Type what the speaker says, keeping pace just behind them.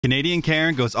Canadian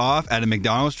Karen goes off at a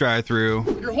McDonald's drive-thru.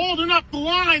 You're holding up the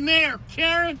line there,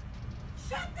 Karen.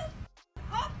 Shut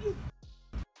the up, you.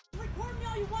 Record me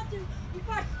all you want to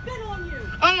before I spit on you.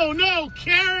 Oh no,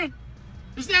 Karen.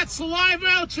 Is that saliva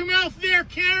out your mouth there,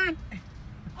 Karen?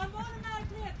 I'm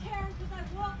automatically a Karen because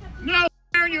I walked up to No,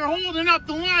 Karen, you're holding up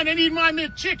the line. I need my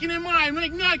McChicken and my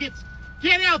McNuggets.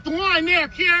 Get out the line there,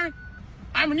 Karen.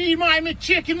 I'm gonna need my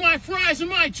McChicken, my fries,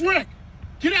 and my drink.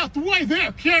 Get out the way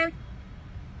there, Karen.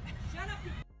 Shut up,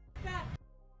 you fat.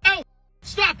 Oh,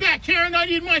 stop that, Karen. I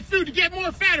need my food to get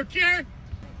more fatter, Karen.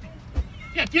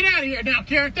 Yeah, get out of here now,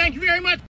 Karen. Thank you very much.